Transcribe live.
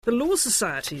The Law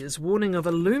Society is warning of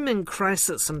a looming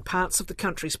crisis in parts of the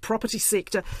country's property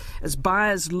sector as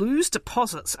buyers lose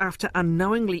deposits after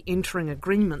unknowingly entering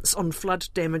agreements on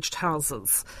flood-damaged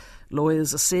houses.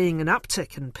 Lawyers are seeing an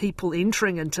uptick in people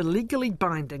entering into legally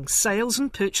binding sales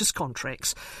and purchase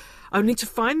contracts, only to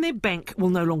find their bank will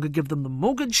no longer give them the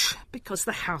mortgage because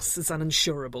the house is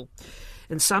uninsurable.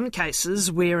 In some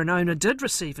cases where an owner did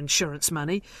receive insurance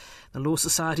money, the Law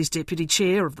Society's Deputy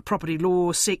Chair of the Property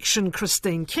Law Section,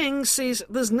 Christine King, says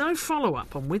there's no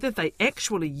follow-up on whether they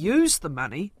actually used the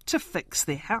money to fix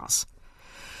their house.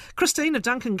 Christine of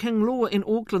Duncan King Law in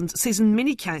Auckland says in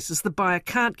many cases the buyer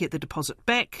can't get the deposit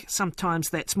back. Sometimes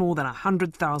that's more than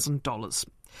 $100,000.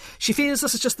 She fears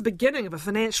this is just the beginning of a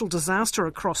financial disaster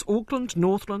across Auckland,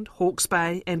 Northland, Hawke's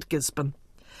Bay and Gisborne.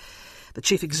 The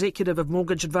Chief Executive of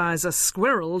mortgage advisor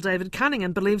Squirrel, David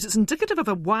Cunningham, believes it's indicative of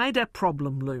a wider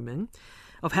problem looming,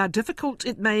 of how difficult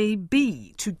it may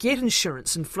be to get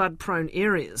insurance in flood-prone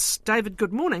areas. David,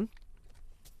 good morning.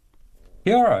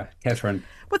 Kia ora, Catherine.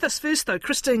 With us first, though,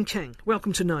 Christine King.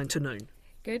 Welcome to 9 to Noon.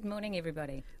 Good morning,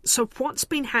 everybody. So what's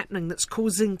been happening that's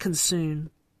causing concern?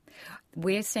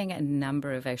 We're seeing a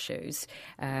number of issues.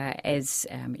 As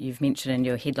you've mentioned in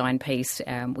your headline piece,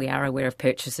 we are aware of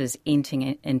purchasers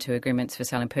entering into agreements for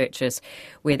sale and purchase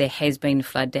where there has been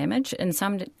flood damage. In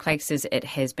some cases, it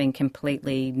has been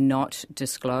completely not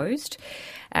disclosed.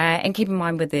 And keep in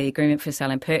mind with the agreement for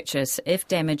sale and purchase, if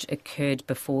damage occurred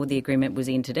before the agreement was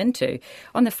entered into,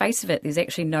 on the face of it, there's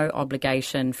actually no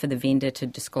obligation for the vendor to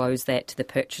disclose that to the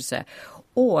purchaser.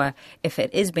 Or if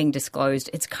it is being disclosed,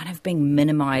 it's kind of being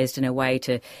minimised in a way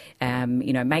to,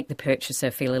 make the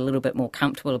purchaser feel a little bit more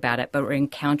comfortable about it. But we're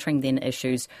encountering then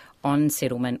issues on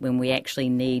settlement when we actually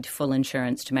need full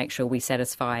insurance to make sure we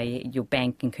satisfy your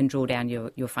bank and can draw down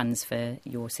your funds for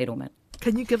your settlement.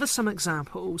 Can you give us some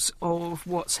examples of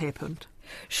what's happened?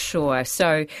 Sure.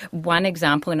 So one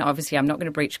example, and obviously I'm not going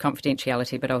to breach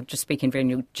confidentiality, but I'll just speak in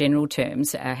very general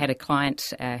terms. I had a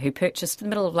client who purchased in the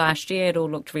middle of last year. It all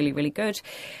looked really, really good.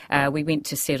 We went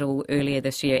to settle earlier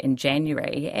this year in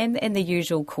January, and in the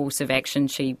usual course of action,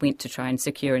 she went to try and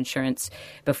secure insurance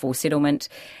before settlement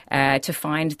to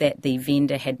find that the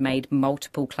vendor had made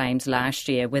multiple claims last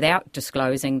year without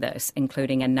disclosing this,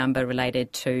 including a number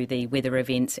related to the weather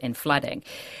events and flooding.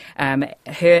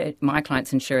 My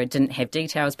client's insurer didn't have details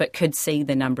but could see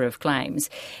the number of claims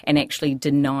and actually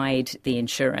denied the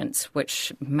insurance,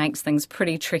 which makes things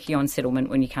pretty tricky on settlement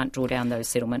when you can't draw down those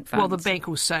settlement funds. Well, the bank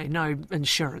will say no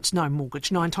insurance, no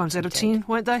mortgage, 9 times out of 10,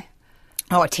 won't they?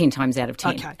 Oh, 10 times out of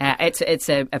 10. Okay. It's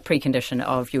a precondition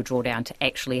of your drawdown to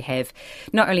actually have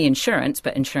not only insurance,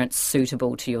 but insurance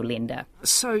suitable to your lender.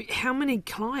 So how many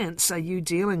clients are you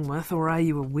dealing with or are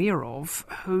you aware of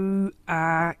who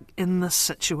are in this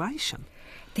situation?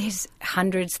 There's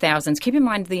hundreds, thousands. Keep in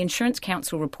mind, the Insurance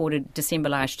Council reported December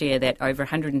last year that over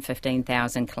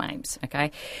 115,000 claims,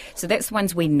 okay? So that's the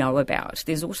ones we know about.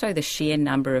 There's also the sheer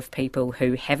number of people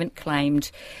who haven't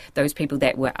claimed, those people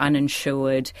that were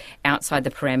uninsured outside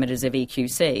the parameters of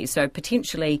EQC. So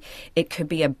potentially it could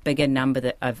be a bigger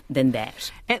number than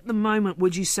that. At the moment,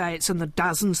 would you say it's in the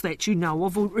dozens that you know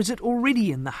of, or is it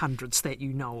already in the hundreds that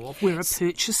you know of, where a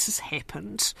purchase has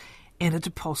happened and a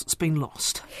deposit's been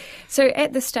lost? So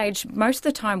at this stage, most of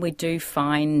the time we do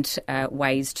find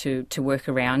ways to work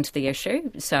around the issue.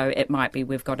 So it might be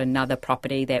we've got another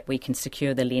property that we can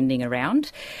secure the lending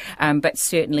around. But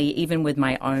certainly, even with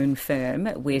my own firm,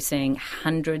 we're seeing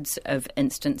hundreds of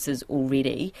instances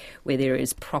already where there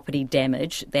is property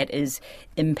damage that is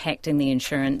impacting the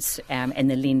insurance and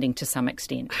the lending to some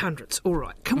extent. Hundreds, all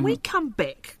right. Can we come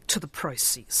back to the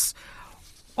process?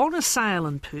 On a sale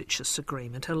and purchase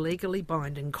agreement, a legally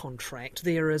binding contract,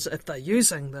 there is, if they're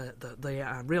using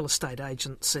the real estate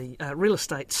agency, real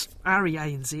estate's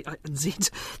REANZ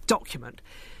document,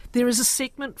 there is a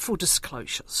segment for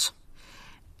disclosures.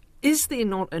 Is there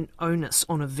not an onus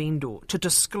on a vendor to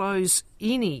disclose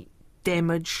any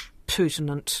damage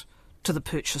pertinent to the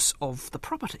purchase of the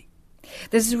property?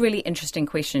 This is a really interesting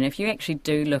question. If you actually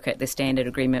do look at the standard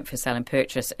agreement for sale and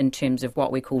purchase in terms of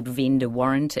what we call vendor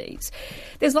warranties,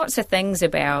 there's lots of things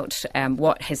about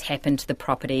what has happened to the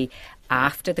property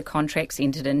after the contract's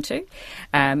entered into.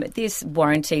 There's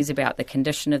warranties about the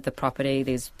condition of the property.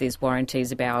 There's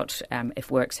warranties about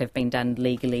if works have been done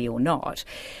legally or not.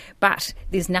 But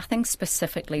there's nothing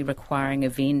specifically requiring a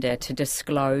vendor to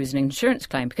disclose an insurance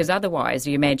claim, because otherwise,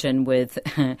 you imagine with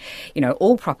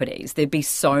all properties, there'd be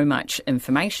so much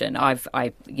information.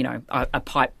 A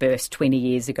pipe burst 20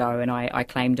 years ago and I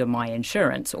claimed on my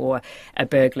insurance, or a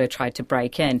burglar tried to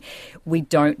break in. We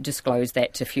don't disclose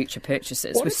that to future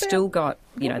purchasers. We've still got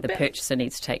the purchaser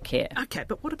needs to take care. Okay,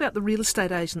 but what about the real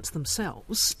estate agents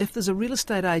themselves? If there's a real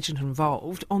estate agent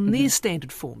involved, on their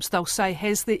standard forms, they'll say,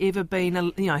 has there ever been,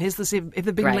 have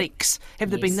there been leaks? Have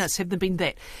there been this? Have there been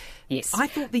that? Yes. I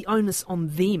thought the onus on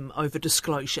them over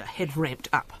disclosure had ramped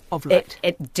up of late.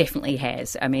 It definitely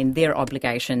has. I mean, their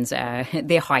obligations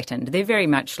they're heightened. They're very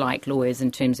much like lawyers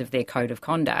in terms of their code of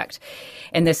conduct.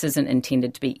 And this isn't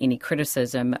intended to be any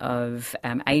criticism of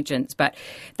agents, but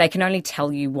they can only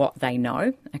tell you what they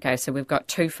know. Okay, so we've got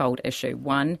twofold issue.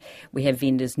 One, we have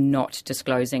vendors not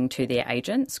disclosing to their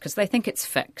agents because they think it's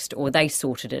fixed or they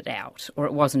sorted it out or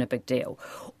it wasn't a big deal.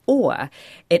 Or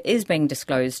it is being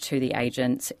disclosed to the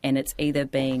agents and it's either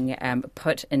being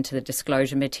put into the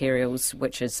disclosure materials,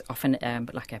 which is often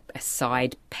like a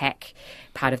side pack,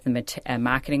 part of the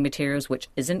marketing materials, which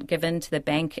isn't given to the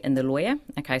bank and the lawyer.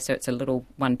 Okay, so it's a little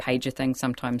one-pager thing,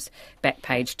 sometimes back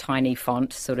page, tiny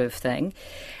font sort of thing.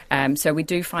 So we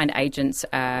do find agents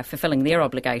fulfilling their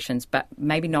obligations, but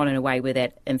maybe not in a way where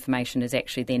that information is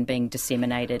actually then being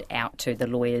disseminated out to the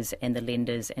lawyers and the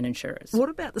lenders and insurers. What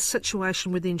about the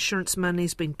situation where the insurance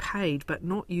money's been paid but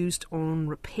not used on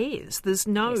repairs? There's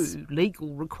no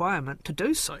legal requirement to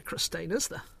do so, Christine, is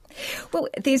there? Well,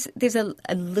 there's a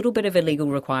little bit of a legal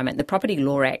requirement. The Property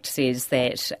Law Act says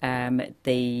that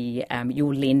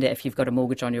your lender, if you've got a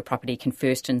mortgage on your property, can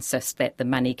first insist that the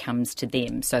money comes to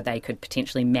them so they could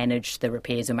potentially manage the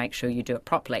repairs and make sure you do it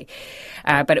properly.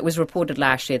 But it was reported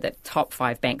last year that top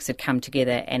 5 banks had come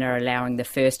together and are allowing the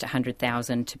first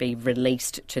 $100,000 to be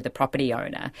released to the property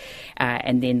owner,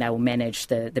 and then they will manage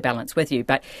the balance with you.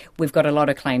 But we've got a lot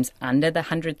of claims under the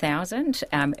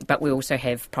 $100,000, but we also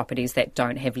have properties that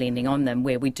don't have lending on them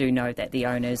where we do know that the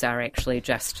owners are actually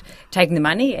just taking the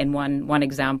money, and one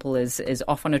example is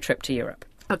off on a trip to Europe.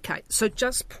 Okay, so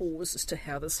just pause as to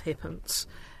how this happens.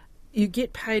 You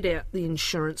get paid out the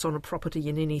insurance on a property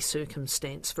in any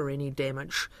circumstance for any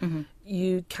damage. Mm-hmm.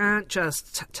 You can't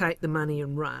just take the money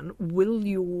and run. Will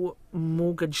your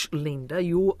mortgage lender,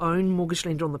 your own mortgage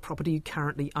lender on the property you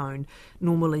currently own,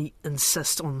 normally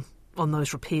insist on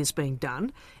those repairs being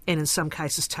done and in some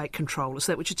cases take control? Is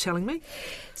that what you're telling me?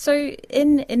 So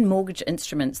in mortgage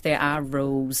instruments there are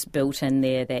rules built in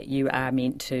there that you are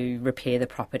meant to repair the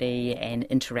property and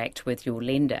interact with your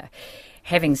lender.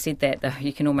 Having said that, though,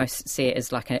 you can almost see it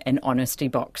as like an honesty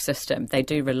box system. They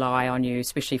do rely on you,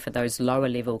 especially for those lower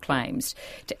level claims,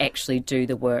 to actually do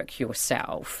the work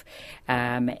yourself,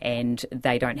 and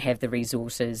they don't have the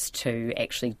resources to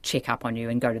actually check up on you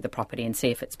and go to the property and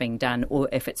see if it's being done or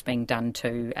if it's being done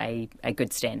to a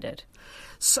good standard.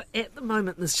 So at the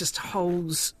moment there's just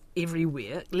holes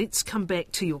everywhere. Let's come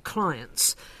back to your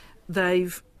clients.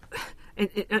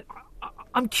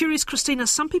 I'm curious, Christina,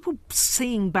 some people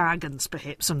seeing bargains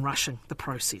perhaps and rushing the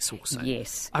process also?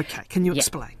 Yes. Okay, can you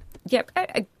explain? Yep.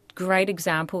 A great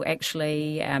example,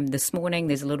 actually, this morning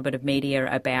there's a little bit of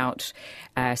media about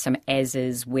some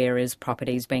as-is, whereas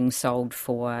properties being sold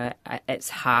for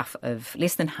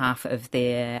less than half of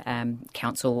their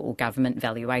council or government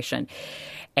valuation.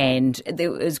 And it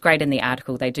was great in the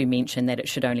article, they do mention that it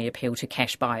should only appeal to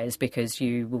cash buyers because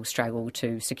you will struggle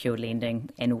to secure lending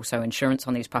and also insurance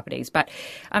on these properties. But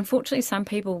unfortunately, some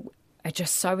people are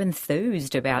just so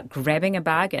enthused about grabbing a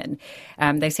bargain.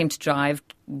 They seem to drive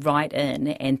right in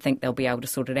and think they'll be able to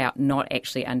sort it out, not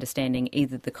actually understanding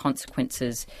either the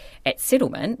consequences at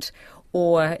settlement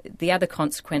or the other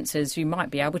consequences. You might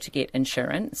be able to get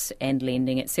insurance and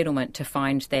lending at settlement to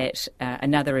find that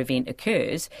another event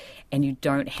occurs and you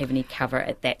don't have any cover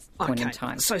at that point in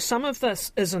time. So some of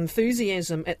this is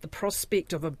enthusiasm at the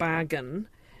prospect of a bargain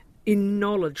in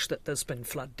knowledge that there's been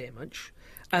flood damage.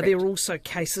 Are there also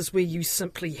cases where you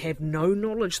simply have no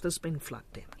knowledge there's been flood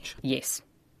damage? Yes.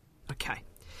 Okay.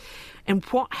 And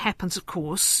what happens, of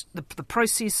course, the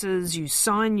process is you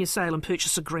sign your sale and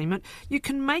purchase agreement. You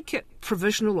can make it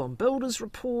provisional on builders'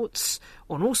 reports,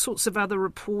 on all sorts of other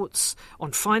reports,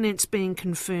 on finance being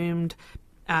confirmed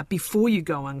before you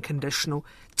go unconditional.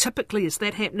 Typically, is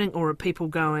that happening, or are people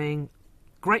going,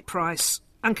 great price,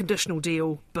 unconditional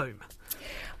deal, boom?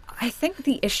 I think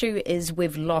the issue is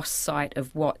we've lost sight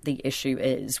of what the issue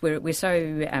is. We're so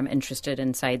interested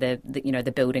in, say,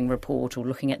 the building report or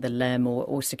looking at the LIM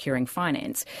or securing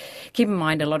finance. Keep in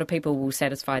mind, a lot of people will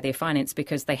satisfy their finance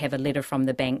because they have a letter from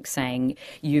the bank saying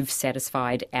you've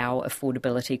satisfied our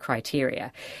affordability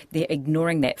criteria. They're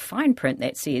ignoring that fine print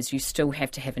that says you still have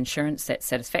to have insurance that's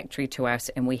satisfactory to us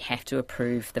and we have to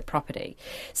approve the property.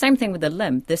 Same thing with the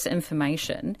LIM. This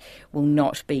information will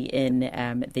not be in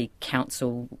the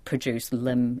council produce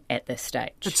limb at this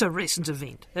stage. It's a recent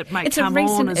event. It may come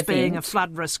on as being a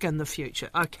flood risk in the future.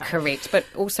 Okay. Correct, but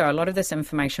also a lot of this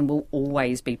information will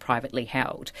always be privately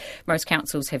held. Most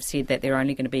councils have said that they're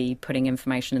only going to be putting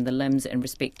information in the limbs in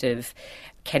respective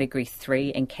Category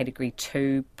 3 and Category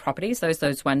 2 properties,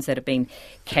 those ones that have been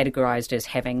categorised as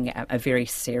having a very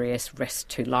serious risk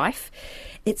to life.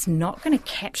 It's not going to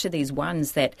capture these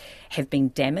ones that have been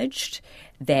damaged,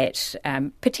 that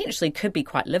potentially could be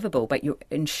quite livable, but you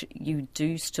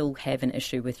do still have an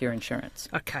issue with your insurance.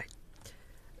 Okay.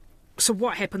 So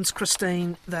what happens,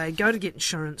 Christine? They go to get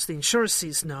insurance, the insurer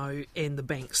says no, and the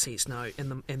bank says no,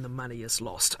 and the money is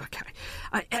lost. Okay.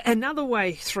 Another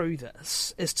way through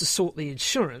this is to sort the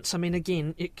insurance. I mean,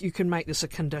 again, you can make this a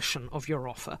condition of your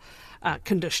offer,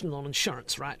 conditional on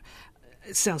insurance, right?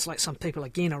 It sounds like some people,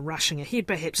 again, are rushing ahead.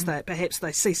 Perhaps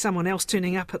they see someone else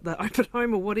turning up at the open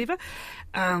home or whatever.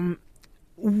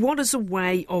 What is a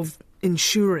way of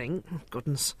ensuring,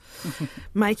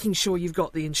 making sure you've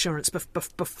got the insurance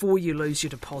before you lose your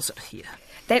deposit here?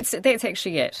 That's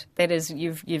actually it. That is,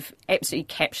 you've absolutely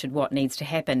captured what needs to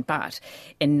happen. But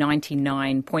in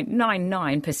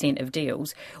 99.99% of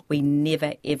deals, we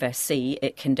never ever see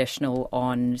it conditional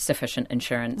on sufficient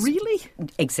insurance. Really?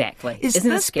 Exactly. Isn't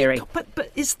this scary? But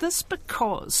is this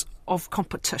because of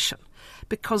competition?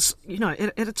 Because,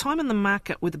 at a time in the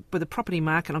market, with the property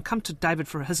market, I'll come to David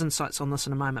for his insights on this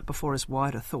in a moment before his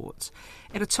wider thoughts.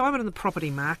 At a time in the property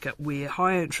market where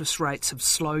higher interest rates have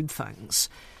slowed things,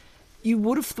 you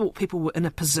would have thought people were in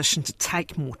a position to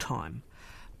take more time.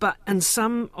 But in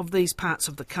some of these parts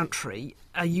of the country,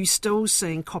 are you still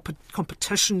seeing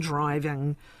competition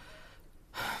driving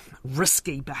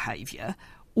risky behaviour,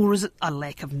 or is it a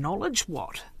lack of knowledge?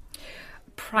 What?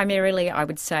 Primarily, I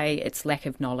would say it's lack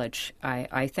of knowledge.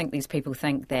 I think these people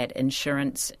think that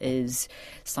insurance is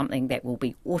something that will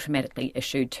be automatically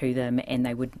issued to them, and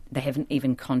they haven't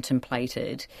even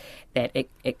contemplated that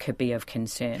it could be of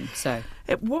concern. So,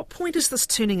 at what point is this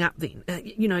turning up then?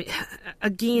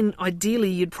 Again,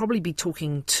 ideally, you'd probably be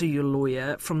talking to your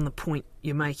lawyer from the point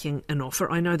you're making an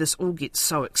offer. I know this all gets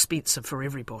so expensive for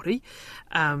everybody,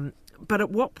 but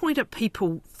at what point are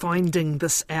people finding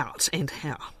this out, and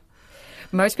how?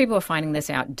 Most people are finding this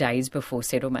out days before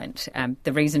settlement.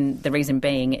 The reason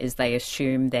being is they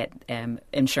assume that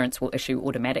insurance will issue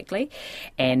automatically,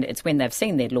 and it's when they've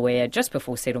seen their lawyer just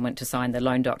before settlement to sign the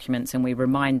loan documents, and we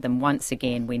remind them once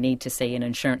again we need to see an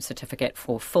insurance certificate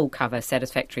for full cover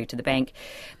satisfactory to the bank.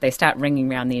 They start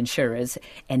ringing around the insurers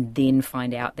and then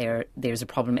find out there's a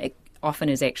problem. It often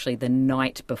is actually the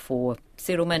night before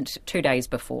settlement, 2 days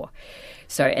before.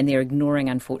 So, and they're ignoring,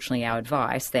 unfortunately, our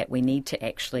advice that we need to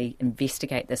actually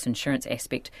investigate this insurance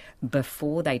aspect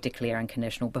before they declare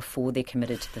unconditional, before they're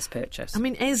committed to this purchase. I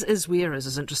mean, as is where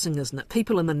is interesting, isn't it?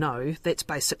 People in the know, that's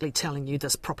basically telling you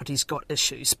this property's got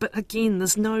issues. But again,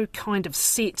 there's no kind of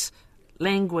set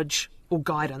language or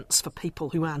guidance for people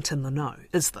who aren't in the know,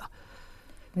 is there?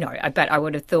 No, but I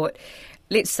would have thought,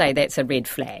 let's say that's a red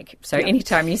flag. So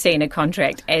anytime you see in a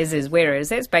contract, as is, where is,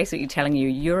 that's basically telling you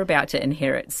you're about to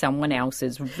inherit someone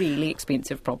else's really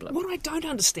expensive problem. What I don't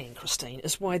understand, Christine,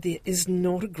 is why there is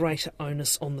not a greater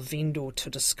onus on the vendor to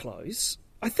disclose.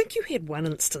 I think you had one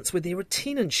instance where there were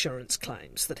 10 insurance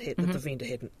claims that the vendor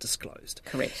hadn't disclosed.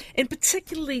 Correct. And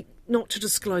particularly not to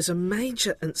disclose a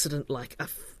major incident like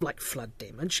flood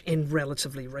damage, and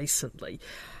relatively recently.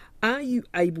 Are you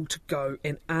able to go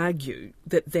and argue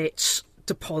that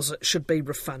deposit should be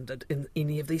refunded in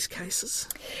any of these cases?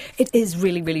 It is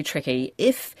really, really tricky.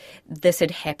 If this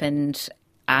had happened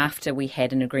after we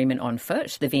had an agreement on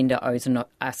foot, the vendor owes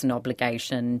us an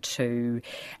obligation to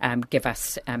give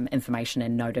us information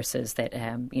and notices that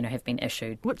have been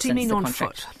issued. What do you mean on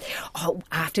foot? Oh,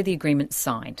 after the agreement's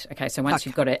signed. Okay, so once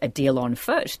you've got a deal on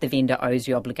foot, the vendor owes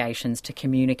you obligations to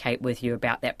communicate with you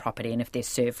about that property, and if they're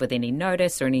served with any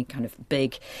notice or any kind of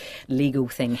big legal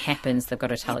thing happens, they've got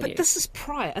to tell you. But this is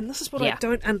prior, and this is what I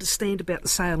don't understand about the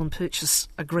sale and purchase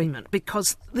agreement,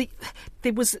 because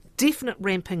there was definite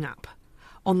ramping up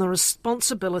on the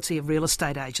responsibility of real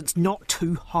estate agents not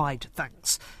to hide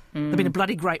things. There'd been a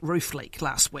bloody great roof leak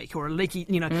last week, or a leaky,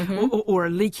 or a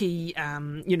leaky,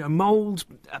 mould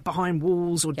behind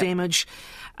walls, or damage.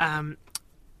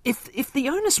 If the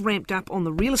onus ramped up on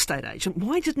the real estate agent,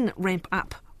 why didn't it ramp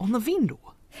up on the vendor?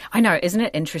 I know, isn't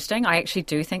it interesting? I actually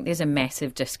do think there's a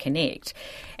massive disconnect.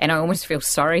 And I almost feel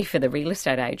sorry for the real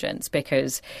estate agents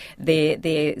because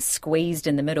they're squeezed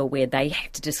in the middle where they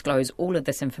have to disclose all of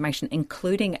this information,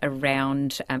 including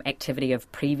around activity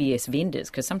of previous vendors,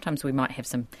 because sometimes we might have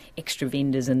some extra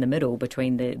vendors in the middle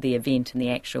between the event and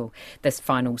this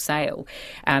final sale.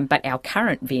 But our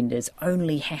current vendors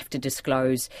only have to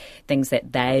disclose things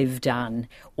that they've done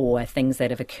or things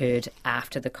that have occurred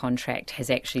after the contract has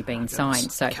actually been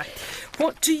signed. So, okay.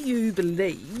 What do you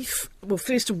believe? Well,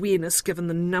 first, awareness, given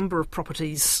the number of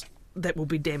properties that will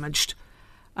be damaged,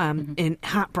 and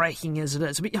heartbreaking as it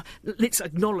is. But, let's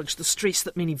acknowledge the stress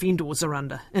that many vendors are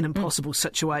under in impossible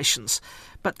situations.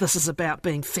 But this is about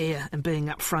being fair and being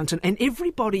upfront and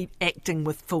everybody acting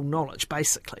with full knowledge,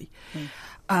 basically.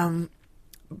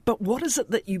 But what is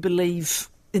it that you believe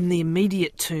in the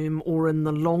immediate term or in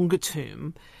the longer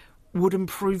term would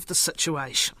improve the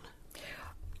situation?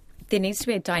 There needs to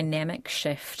be a dynamic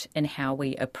shift in how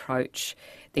we approach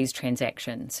these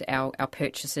transactions. Our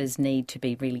purchasers need to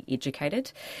be really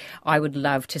educated. I would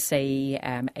love to see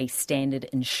a standard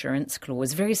insurance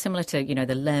clause, very similar to,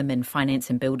 the LIM and finance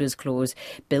and builders clause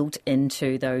built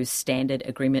into those standard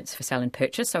agreements for sale and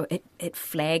purchase. So it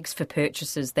flags for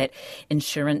purchasers that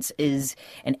insurance is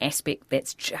an aspect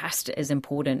that's just as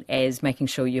important as making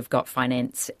sure you've got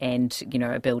finance and,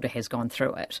 a builder has gone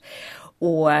through it.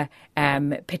 Or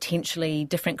potentially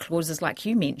different clauses like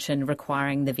you mentioned,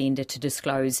 requiring the vendor to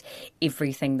disclose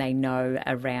everything they know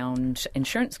around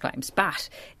insurance claims. But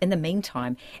in the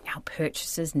meantime, our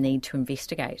purchasers need to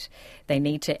investigate. They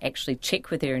need to actually check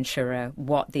with their insurer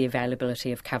what the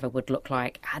availability of cover would look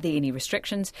like. Are there any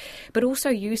restrictions? But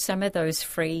also use some of those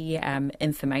free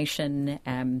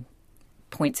information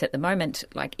points at the moment,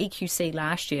 like EQC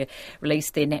last year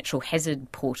released their natural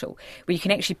hazard portal where you can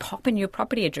actually pop in your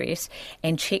property address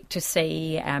and check to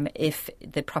see if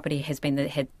the property has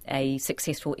had a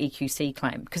successful EQC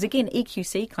claim. Because again,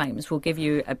 EQC claims will give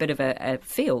you a bit of a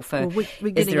feel for we're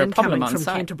is there a problem on from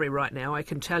site. Canterbury right now, I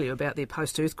can tell you about their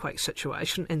post-earthquake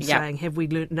situation and saying, have we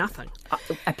learnt nothing?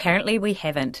 Apparently we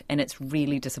haven't, and it's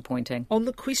really disappointing. On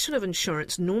the question of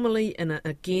insurance, normally in a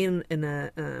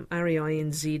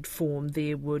REINZ form,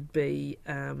 there would be,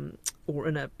 or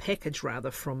in a package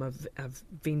rather from a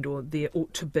vendor, there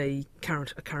ought to be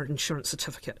a current insurance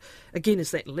certificate. Again, is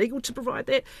that legal to provide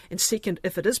that? And second,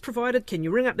 if it is provided, can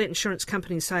you ring up that insurance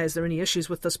company and say, is there any issues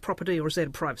with this property or is that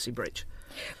a privacy breach?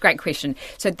 Great question.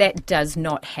 So that does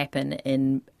not happen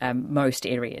in most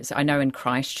areas. I know in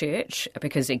Christchurch,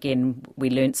 because again, we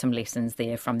learnt some lessons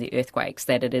there from the earthquakes,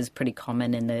 that it is pretty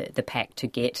common in the pack to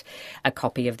get a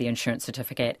copy of the insurance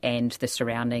certificate and the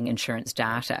surrounding insurance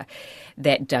data.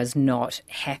 That does not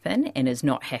happen and is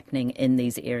not happening in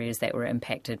these areas that were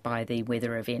impacted by the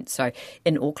weather event. So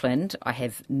in Auckland, I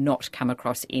have not come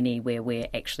across any where we're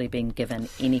actually being given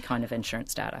any kind of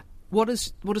insurance data. What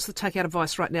is the take-out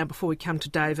advice right now before we come to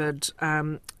David,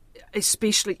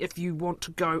 especially if you want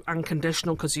to go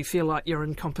unconditional because you feel like you're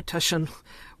in competition?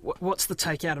 What's the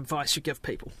take-out advice you give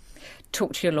people?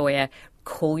 Talk to your lawyer,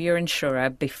 call your insurer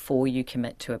before you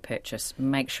commit to a purchase.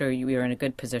 Make sure you're in a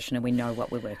good position and we know what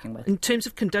we're working with. In terms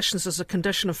of conditions, does a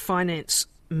condition of finance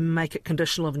make it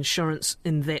conditional of insurance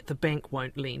in that the bank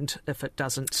won't lend if it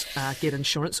doesn't get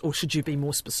insurance, or should you be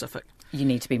more specific? You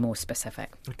need to be more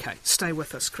specific. Okay, stay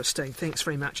with us, Christine. Thanks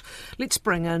very much. Let's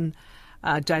bring in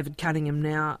David Cunningham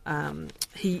now.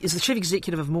 He is the Chief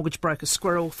Executive of mortgage broker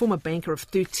Squirrel, former banker of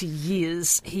 30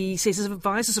 years. He says his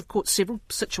advisors have caught several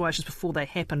situations before they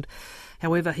happened.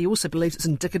 However, he also believes it's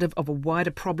indicative of a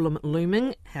wider problem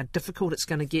looming, how difficult it's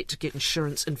going to get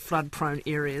insurance in flood-prone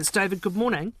areas. David, good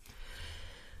morning.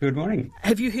 Good morning.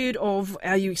 Have you heard of,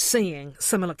 are you seeing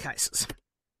similar cases?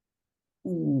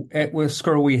 With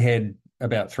Squirrel, we had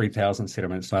about 3,000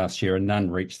 settlements last year, and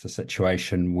none reached the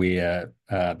situation where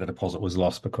the deposit was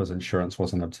lost because insurance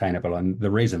wasn't obtainable. And the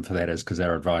reason for that is because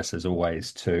our advice is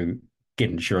always to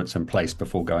get insurance in place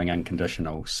before going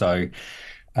unconditional. So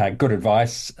good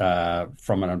advice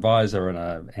from an advisor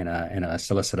and a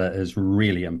solicitor is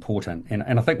really important.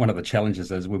 And I think one of the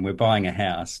challenges is when we're buying a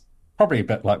house, probably a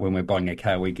bit like when we're buying a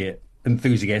car, we get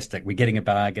enthusiastic, we're getting a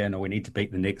bargain, or we need to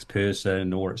beat the next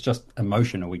person, or it's just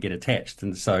emotional, we get attached.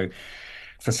 And so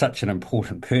for such an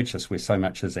important purchase where so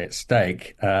much is at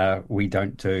stake, we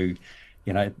don't do,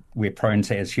 we're prone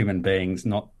to, as human beings,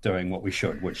 not doing what we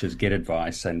should, which is get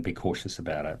advice and be cautious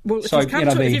about it. Well,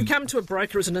 if you've come to a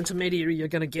broker as an intermediary, you're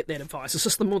going to get that advice. It's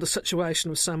just the situation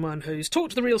with someone who's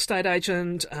talked to the real estate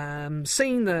agent,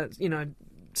 seen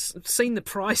the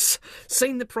price,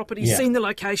 seen the property, seen the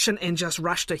location, and just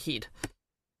rushed ahead.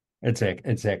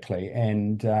 Exactly,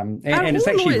 and Are and it's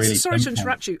all actually really lawyers, sorry to simple.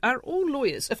 interrupt you, are all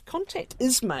lawyers, if contact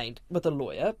is made with a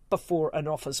lawyer before an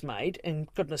offer's made,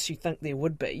 and goodness you think there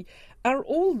would be, are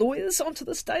all lawyers onto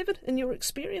this, David, in your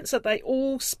experience? Are they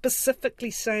all specifically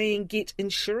saying get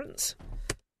insurance?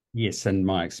 Yes, in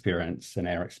my experience, in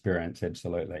our experience,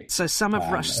 absolutely. So some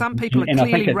have rushed, some people are And I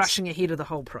think clearly it's rushing ahead of the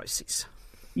whole process.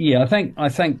 Yeah, I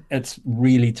think it's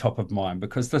really top of mind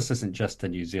because this isn't just a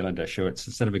New Zealand issue, it's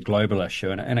a sort of a global issue.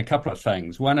 And a couple of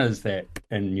things. One is that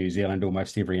in New Zealand,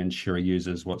 almost every insurer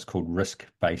uses what's called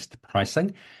risk-based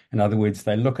pricing. In other words,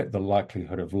 they look at the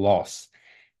likelihood of loss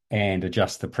and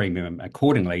adjust the premium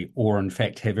accordingly, or in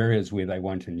fact have areas where they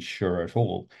won't insure at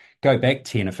all. Go back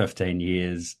 10 or 15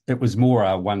 years, it was more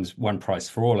one price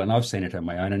for all. And I've seen it in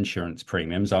my own insurance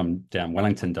premiums. I'm down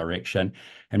Wellington direction,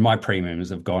 and my premiums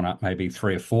have gone up maybe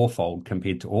 3 or 4-fold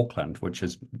compared to Auckland, which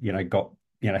has, got,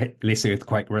 less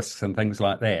earthquake risks and things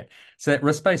like that. So that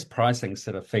risk-based pricing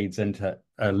sort of feeds into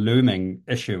a looming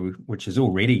issue, which is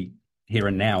already here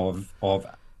and now of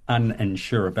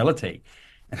uninsurability.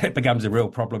 It becomes a real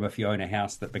problem if you own a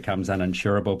house that becomes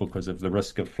uninsurable because of the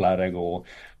risk of flooding or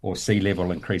sea level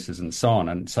increases and so on.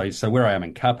 And so where I am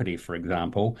in Kapiti, for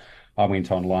example, I went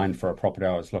online for a property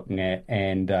I was looking at,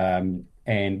 and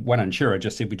one insurer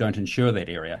just said we don't insure that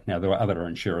area. Now there are other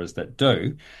insurers that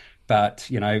do, but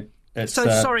it's So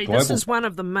sorry, global. this is one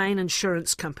of the main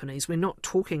insurance companies. We're not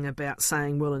talking about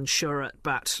saying we'll insure it,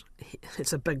 but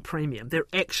it's a big premium. They're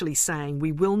actually saying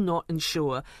we will not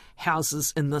insure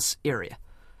houses in this area.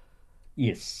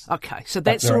 Yes. Okay, so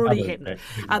that's there are already others happening.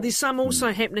 that There's some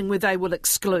also happening where they will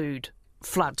exclude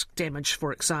flood damage,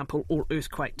 for example, or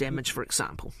earthquake damage, for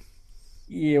example.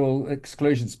 Yeah, well,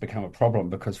 exclusions become a problem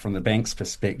because from the bank's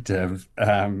perspective,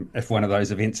 if one of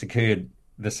those events occurred,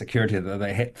 the security that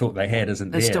they thought they had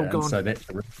isn't It's there. still gone. And so that's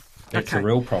Okay. a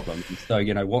real problem. And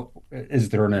so, what is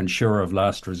there an insurer of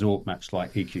last resort, much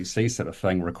like EQC sort of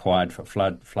thing, required for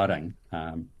flooding?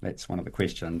 That's one of the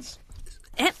questions.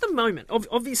 At the moment,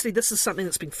 obviously this is something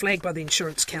that's been flagged by the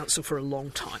Insurance Council for a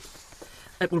long time.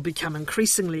 It will become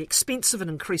increasingly expensive and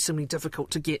increasingly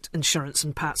difficult to get insurance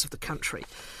in parts of the country.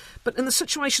 But in the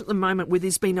situation at the moment where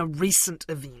there's been a recent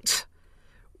event,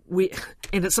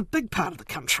 and it's a big part of the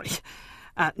country,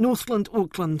 Northland,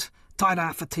 Auckland,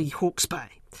 Tairāwhiti, Hawke's Bay,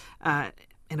 and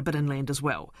a bit inland as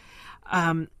well.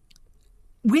 When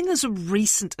there's a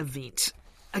recent event,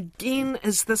 again,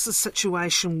 is this a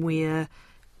situation where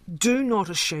do not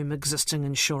assume existing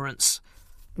insurance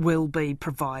will be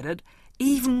provided,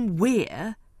 even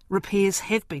where repairs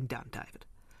have been done, David?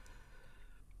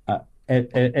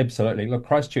 Absolutely. Look,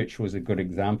 Christchurch was a good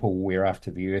example where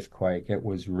after the earthquake, it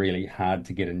was really hard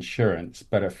to get insurance.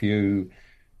 But if you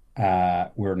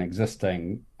were an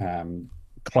existing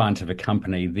client of a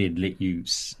company, they'd let you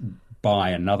buy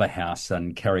another house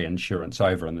and carry insurance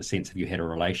over in the sense of you had a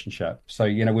relationship. So,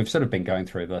 we've sort of been going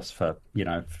through this for,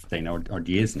 15 odd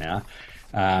years now.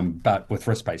 But with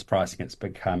risk-based pricing, it's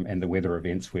become, and the weather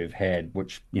events we've had,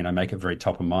 which, make it very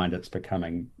top of mind, it's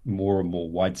becoming more and more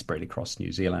widespread across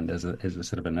New Zealand as a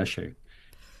sort of an issue.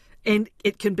 And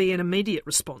it can be an immediate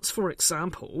response. For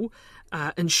example,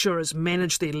 insurers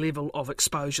manage their level of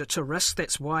exposure to risk.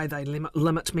 That's why they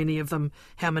limit many of them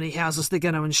how many houses they're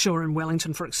going to insure in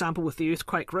Wellington, for example, with the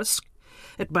earthquake risk.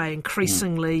 It may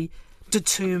increasingly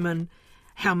determine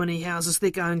how many houses they're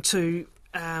going to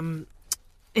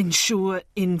insure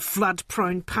in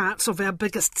flood-prone parts of our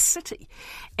biggest city.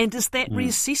 And does that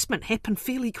reassessment happen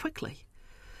fairly quickly?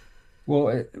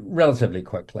 Well, relatively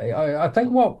quickly. I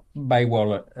think what may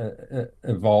well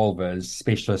evolve is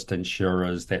specialist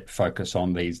insurers that focus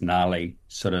on these gnarly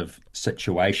sort of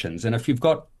situations. And if you've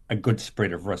got a good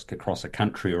spread of risk across a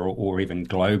country or even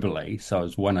globally, so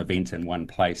as one event in one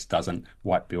place doesn't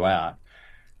wipe you out,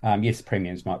 yes,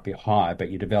 premiums might be high, but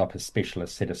you develop a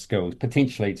specialist set of skills,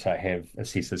 potentially to have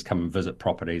assessors come and visit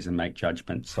properties and make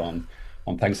judgments on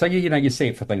things. So, you see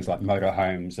it for things like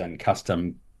motorhomes and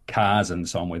custom cars and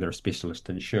so on, where there are specialist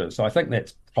insurers. So I think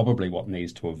that's probably what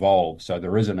needs to evolve. So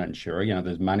there is an insurer,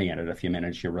 there's money in it if you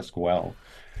manage your risk well.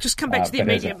 Just come back to the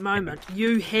immediate moment.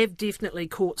 You have definitely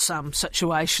caught some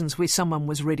situations where someone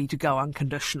was ready to go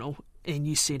unconditional and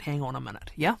you said, hang on a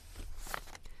minute, yeah?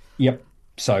 Yep.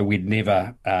 So we'd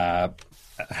never,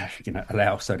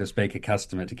 allow, so to speak, a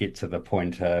customer to get to the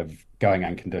point of going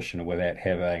unconditional without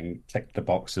having ticked the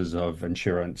boxes of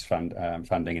insurance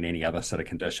funding and any other sort of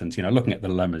conditions. Looking at the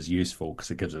limb is useful because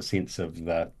it gives a sense of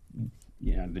the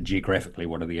geographically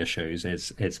what are the issues.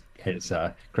 As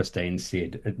Christine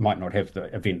said, it might not have the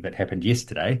event that happened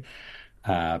yesterday,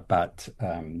 but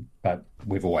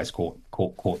we've always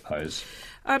caught those.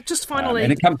 Just finally,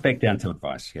 and it comes back down to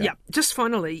advice. Yeah. Just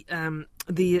finally,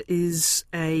 there is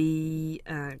a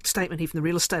statement here from the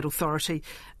Real Estate Authority,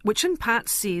 which in part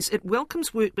says it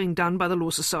welcomes work being done by the Law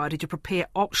Society to prepare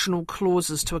optional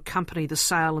clauses to accompany the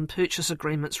sale and purchase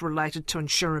agreements related to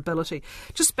insurability.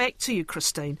 Just back to you,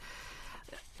 Christine.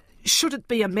 Should it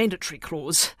be a mandatory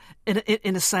clause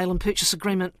in a sale and purchase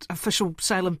agreement, official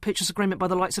sale and purchase agreement by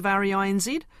the likes of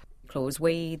REINZ? Clause.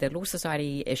 The Law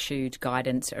Society issued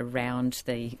guidance around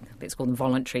the, let's call them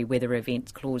voluntary weather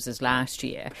events clauses last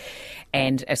year.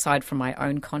 And aside from my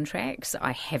own contracts,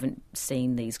 I haven't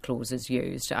seen these clauses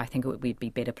used. I think it would be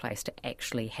better placed to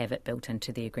actually have it built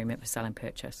into the agreement for sale and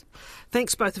purchase.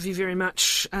 Thanks both of you very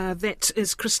much. That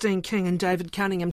is Christine King and David Cunningham.